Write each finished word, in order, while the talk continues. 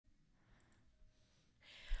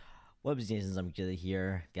What up, Jasons? I'm good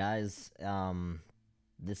here, guys.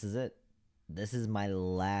 This is it. This is my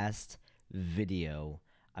last video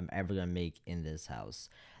I'm ever gonna make in this house.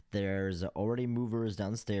 There's already movers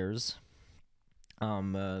downstairs,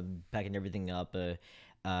 packing everything up.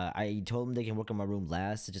 I told them they can work on my room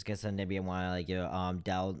last, just in case maybe I want to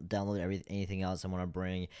download anything else I want to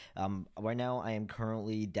bring. Right now I am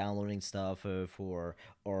currently downloading stuff or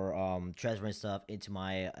transferring stuff into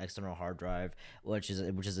my external hard drive, which is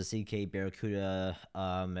a CK Barracuda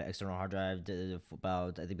external hard drive,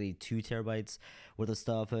 about I think 2 terabytes worth of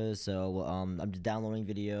stuff. I'm just downloading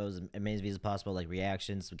videos, as many videos as possible, like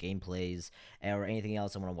reactions, gameplays, or anything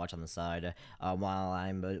else I want to watch on the side while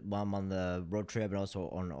I'm on the road trip, and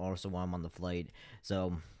also while I'm on the flight.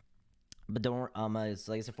 So, but don't it's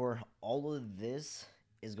like I said, for all of this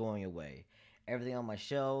is going away. Everything on my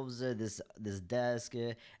shelves, this desk,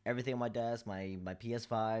 everything on my desk, my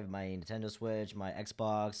PS5, my Nintendo Switch, my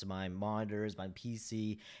Xbox, my monitors, my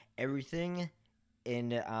PC, everything.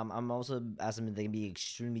 And I'm also asking them to be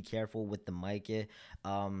extremely careful with the mic.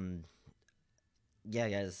 Um, yeah,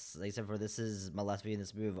 guys, like I said, for this is my last video in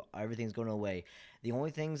this move. Everything's going away. The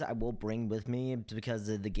only things I will bring with me, because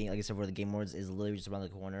the game, like I said, for the Game Awards is literally just around the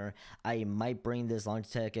corner. I might bring this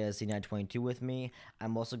Logitech C922 with me.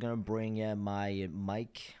 I'm also gonna bring my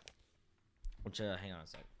mic, which hang on a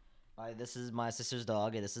sec. This is my sister's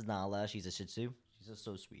dog. This is Nala. She's a Shih Tzu. She's just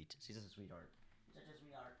so sweet. She's just a sweetheart. Such a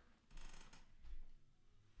sweetheart.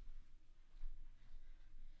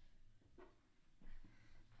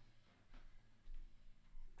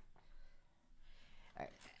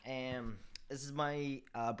 And this is my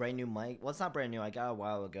brand new mic. Well, it's not brand new. I got it a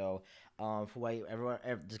while ago. For everyone,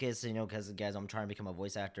 just in case you know, because guys, I'm trying to become a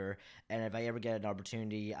voice actor, and if I ever get an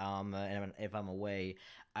opportunity, and if I'm away,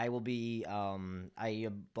 I will be. I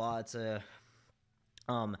bought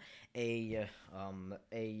um, a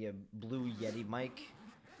Blue Yeti mic,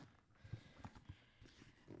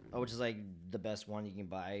 which is like the best one you can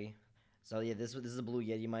buy. So yeah, this is a Blue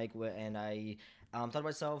Yeti mic, and I thought to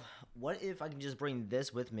myself, what if I can just bring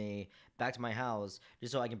this with me back to my house,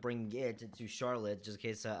 just so I can bring it to Charlotte, just in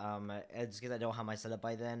case I don't have my setup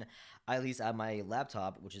by then. I at least have my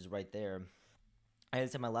laptop, which is right there. I had to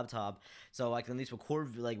set my laptop so I can at least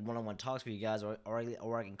record like one-on-one talks for you guys, or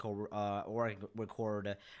I can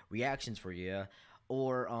record reactions for you,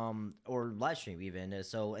 or live stream even.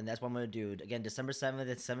 And that's what I'm gonna do again. December 7th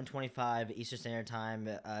at 7:25 Eastern Standard Time,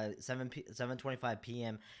 7:25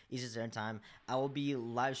 p.m. Eastern Standard Time. I will be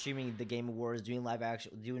live streaming the Game Awards, doing like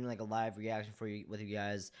a live reaction for you with you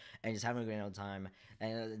guys, and just having a great old time,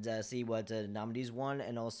 and see what nominees won,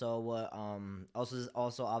 and also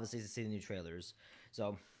obviously to see the new trailers.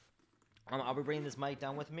 So I'll be bringing this mic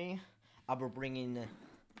down with me. I'll be bringing.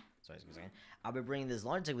 Sorry, excuse me. I'll be bringing this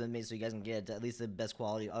Logitech with me so you guys can get at least the best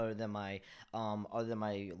quality other than my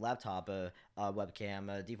laptop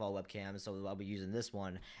webcam, default webcam. So I'll be using this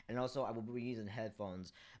one, and also I will be using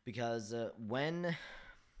headphones because when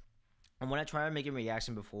I tried making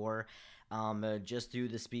reaction before, just through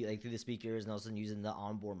the speakers, and also using the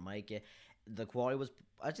onboard mic, the quality was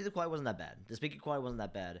actually the quality wasn't that bad. The speaker quality wasn't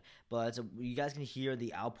that bad, but you guys can hear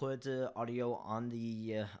the output audio on the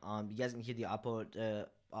you guys can hear the output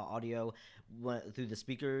audio through the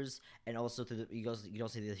speakers, and also you can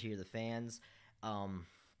also hear the fans. Um,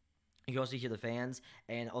 you can also hear the fans,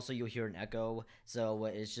 and also you'll hear an echo. So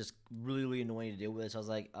it's just really, really annoying to deal with. So I was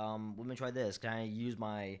like, let me try this. Can I use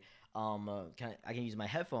my I can use my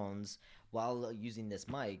headphones while using this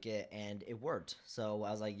mic, and it worked. So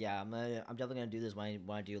I was like, yeah, I'm definitely gonna do this when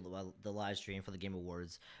I do the live stream for the Game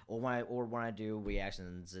Awards, or when I do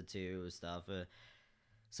reactions to stuff.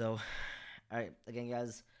 So, all right, again,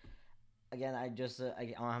 guys. Again, I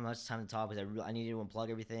don't have much time to talk because I need to unplug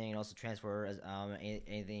everything and also transfer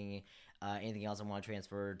anything else I want to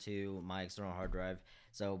transfer to my external hard drive.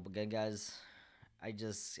 So again, guys, I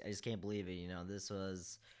just can't believe it.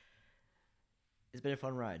 It's been a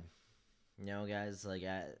fun ride. Guys, like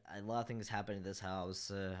a lot of things happen in this house.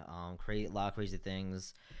 Create a lot of crazy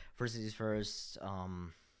things. First things first.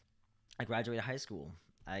 I graduated high school.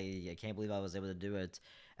 I can't believe I was able to do it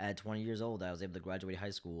at 20 years old. I was able to graduate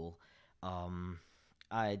high school. Um,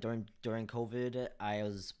 I during COVID, I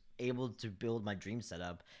was able to build my dream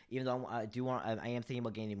setup. Even though I am thinking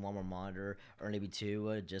about getting one more monitor or maybe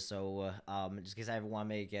two, just in case I ever want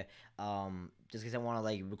to make it, just in case I want to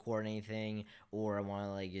like record anything, or I want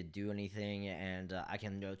to like do anything, and I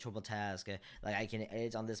can triple task. Like I can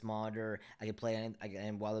edit on this monitor, I can play,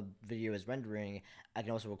 and while the video is rendering, I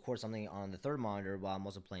can also record something on the third monitor while I'm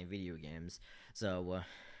also playing video games. So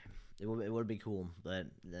it would be cool, but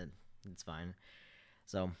it's fine.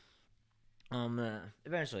 So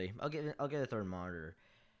Eventually, I'll get a third monitor.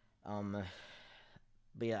 Um,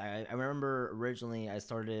 but yeah, I remember originally I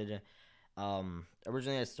started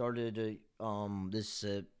this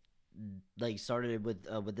like started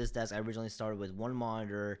with this desk. I originally started with one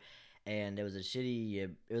monitor, and it was a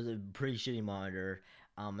pretty shitty monitor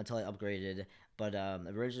until I upgraded. But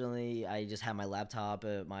originally I just had my laptop,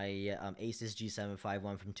 my Asus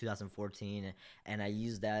G751 from 2014, and I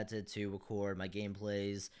used that to record my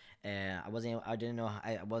gameplays. And I didn't know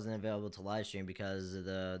I wasn't available to live stream because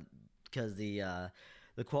the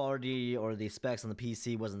quality or the specs on the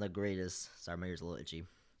PC wasn't the greatest. Sorry, my ears a little itchy.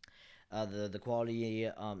 The quality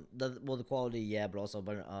the quality, yeah, but also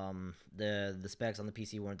the specs on the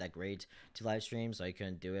PC weren't that great to live stream, so I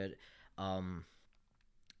couldn't do it. Um,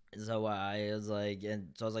 so I was like, no,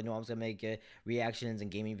 I'm just gonna make reactions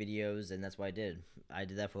and gaming videos, and that's what I did. I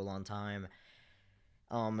did that for a long time.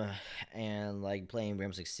 Um, and like playing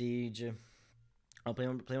Rainbow Six Siege. I'm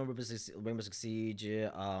playing Rainbow Six Siege.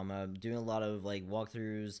 I'm doing a lot of like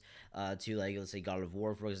walkthroughs to like let's say God of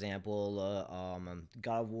War, for example.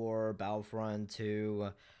 God of War, Battlefront 2.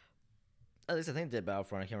 At least I think I did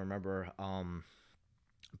Battlefront. I can't remember.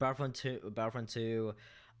 Battlefront 2.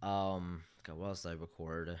 God, what else did I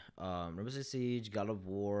record? Rainbow Six Siege, God of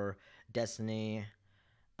War, Destiny,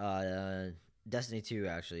 uh, Destiny 2,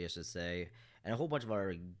 actually, I should say, and a whole bunch of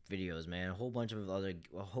other videos, man. A whole bunch of other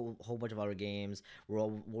games were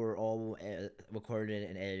all recorded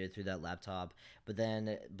and edited through that laptop. But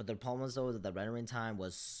the problem was though that the rendering time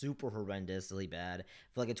was super horrendously bad.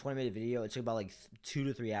 For like a 20-minute video, it took about like 2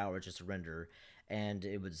 to 3 hours just to render, and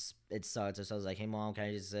it sucked. So I was like, hey mom, can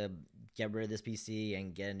I just get rid of this PC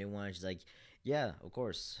and get a new one? And she's like, yeah, of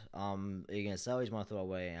course. Are you gonna sell it? You want to throw it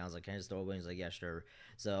away? And I was like, can I just throw it away? And she's like, yeah, sure.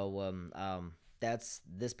 So that's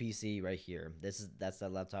this PC right here. That's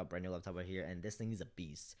that laptop, brand new laptop right here, and this thing is a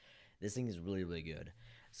beast. This thing is really really good.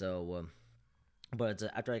 So, but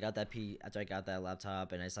after I got that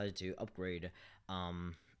laptop and I decided to upgrade,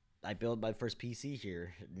 um, I built my first PC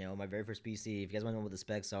here. You know, my very first PC. If you guys want to know what the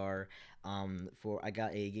specs are, for I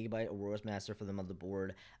got a Gigabyte Aurora Master for the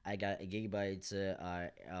motherboard. I got a Gigabyte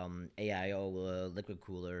AIO liquid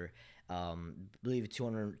cooler. I believe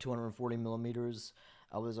 240 millimeters.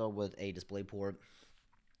 I was all with a display port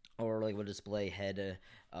or like with a display head,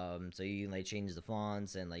 so you can like change the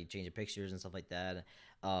fonts and like change the pictures and stuff like that.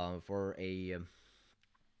 For a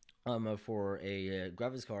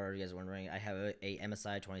graphics card, you guys are wondering, I have a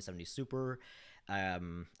MSI 2070 Super. I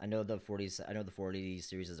know the 40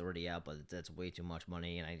 series is already out, but that's way too much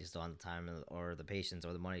money, and I just don't have the time or the patience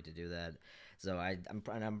or the money to do that. So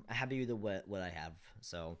I'm happy with what I have.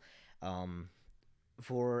 So, um,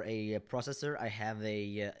 for a processor, I have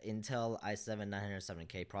a Intel i7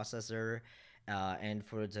 907K processor. And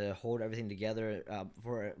for to hold everything together,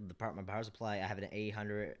 for my power supply, I have an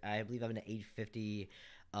 800. I believe I have an 850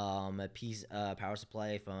 piece power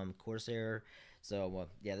supply from Corsair. So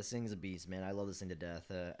yeah, this thing's a beast, man. I love this thing to death.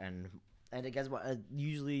 And guys, what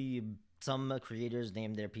usually some creators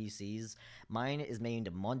name their PCs. Mine is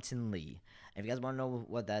named Monton Lee. If you guys want to know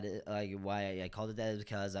what that is, why I called it that, is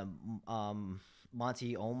because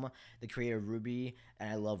Monty Ohm, the creator of Ruby, and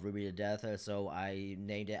I love Ruby to death. So I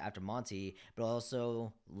named it after Monty, but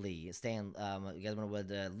also Lee. Stan. You guys want to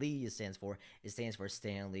know what Lee stands for? It stands for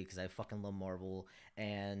Stan Lee because I fucking love Marvel,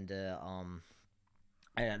 and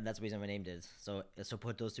and that's the reason I named it. So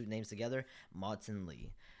put those two names together, Monton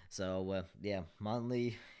Lee. So yeah, Mon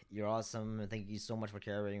Lee, you're awesome. Thank you so much for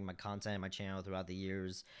carrying my content and my channel throughout the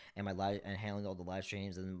years, and my live and handling all the live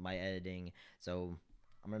streams and my editing. So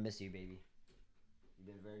I'm gonna miss you, baby.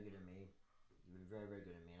 You've been very good at me. You've been very, very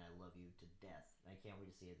good at me, and I love you to death. I can't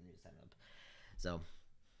wait to see the new setup. So,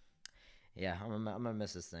 yeah, I'm gonna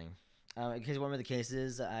miss this thing. In case one of the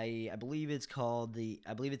cases, I believe it's called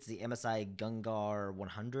I believe it's the MSI Gungar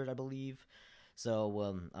 100, I believe.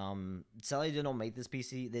 So sadly they don't make this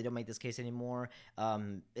PC. They don't make this case anymore.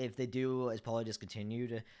 If they do, it's probably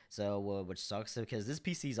discontinued. So which sucks because this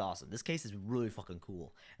PC is awesome. This case is really fucking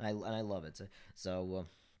cool, and I love it. So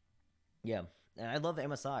yeah. And I love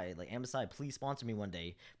MSI. Like MSI, please sponsor me one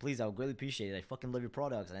day. Please, I would greatly appreciate it. I fucking love your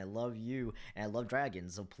products, and I love you, and I love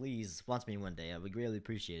dragons. So please sponsor me one day. I would greatly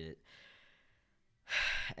appreciate it.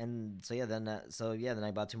 And then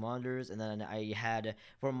I bought two monitors, and then I had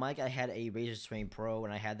for mic I had a Razer Strain Pro,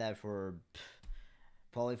 and I had that for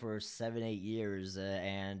probably for 7 8 years,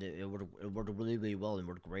 and it worked really really well and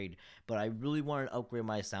worked great. But I really wanted to upgrade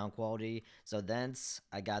my sound quality, so thence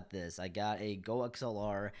I got this. I got a Go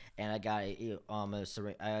XLR, and I got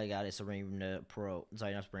a Serene Pro.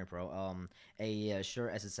 Sorry, not Serene Pro. A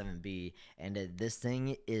Shure SS7B, and this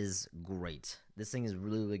thing is great. This thing is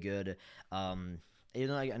really really good. Even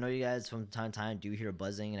though I know you guys from time to time do hear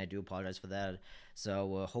buzzing, and I do apologize for that.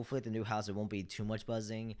 So hopefully at the new house it won't be too much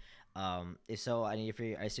buzzing. If so, I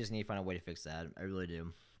seriously need to find a way to fix that. I really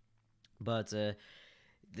do. But the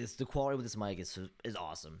quality with this mic is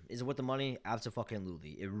awesome. Is it worth the money?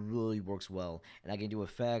 Absolutely. It really works well, and I can do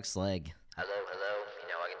effects like hello, hello.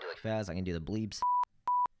 I can do like fast. I can do the bleeps.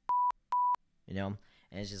 You know,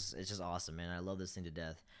 and it's just awesome, man. I love this thing to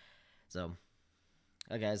death. So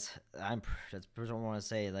guys, that's the first one I want to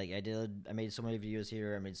say. Like I made so many videos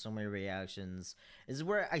here. I made so many reactions. This is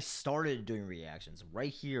where I started doing reactions.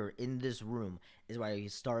 Right here in this room is where I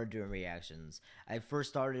started doing reactions. I first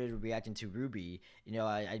started reacting to Ruby.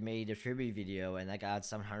 I made a tribute video and that got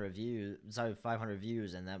 500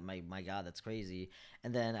 views, and that my God, that's crazy.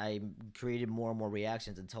 And then I created more and more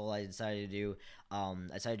reactions until I decided to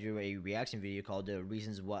do a reaction video called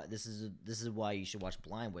 "Reasons Why This is Why You Should Watch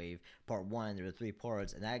Blind Wave Part 1." There were 3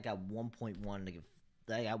 parts, and that got 1.1.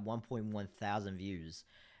 That got 1.1 thousand views.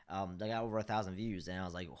 That got over 1,000 views, and I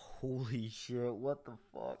was like, "Holy shit! What the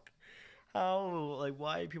fuck? How? Like,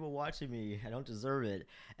 why are people watching me? I don't deserve it."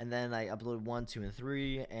 And then I uploaded 1, 2, and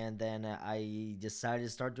 3, and then I decided to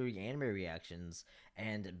start doing anime reactions,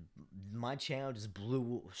 and my channel just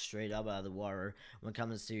blew straight up out of the water when it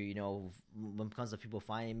comes to when it comes to people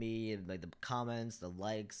finding me, and like the comments, the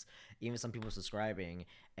likes, even some people subscribing,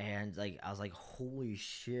 and like I was like, holy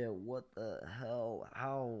shit, what the hell?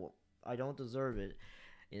 How? I don't deserve it.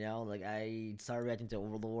 Like I started reacting to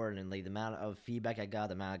Overlord, and like the amount of feedback I got,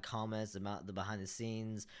 the amount of comments, the behind the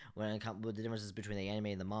scenes, with the differences between the anime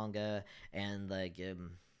and the manga, and like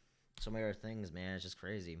so many other things, man. It's just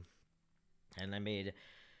crazy. And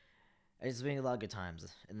it's been a lot of good times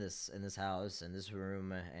in this house, in this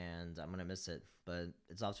room, and I'm gonna miss it. But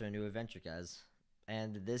it's off to a new adventure, guys.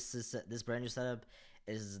 And this brand new setup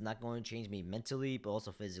is not going to change me mentally, but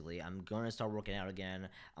also physically. I'm going to start working out again.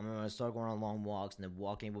 I'm going to start going on long walks, and then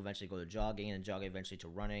walking will eventually go to jogging, and jogging eventually to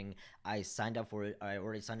running. I signed up for it. I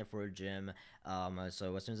already signed up for a gym.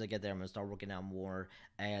 So as soon as I get there, I'm going to start working out more.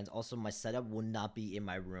 And also, my setup will not be in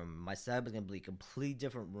my room. My setup is going to be a completely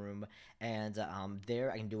different room, and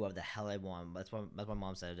there I can do whatever the hell I want. That's what my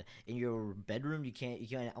mom said. In your bedroom, you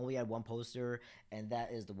can only add one poster, and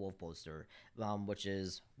that is the wolf poster, which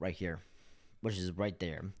is right here, which is right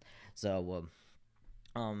there. So,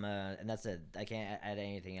 and that's it. I can't add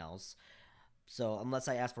anything else. So unless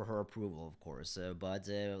I ask for her approval, of course. But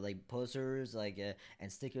like posters,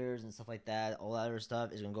 and stickers and stuff like that, all that other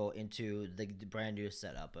stuff is gonna go into the brand new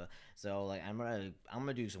setup. So like I'm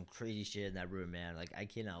gonna do some crazy shit in that room, man. Like I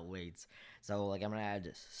cannot wait. So like I'm gonna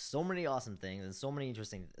add so many awesome things and so many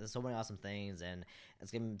awesome things, and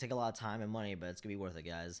it's gonna take a lot of time and money, but it's gonna be worth it,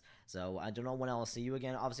 guys. So I don't know when I'll see you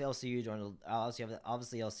again. Obviously, I'll see you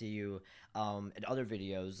obviously I'll see you in other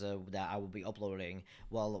videos that I will be uploading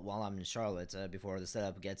while I'm in Charlotte before the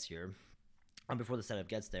setup gets here. Before the setup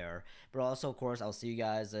gets there, but also, of course, I'll see you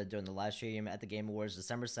guys during the live stream at the Game Awards,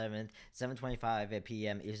 December 7th, 7:25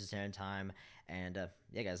 p.m. Eastern Standard Time, and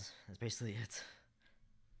yeah, guys, that's basically it.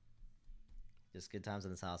 Just good times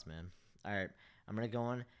in this house, man. All right, I'm gonna go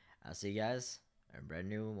on. I'll see you guys in a brand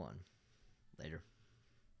new one later.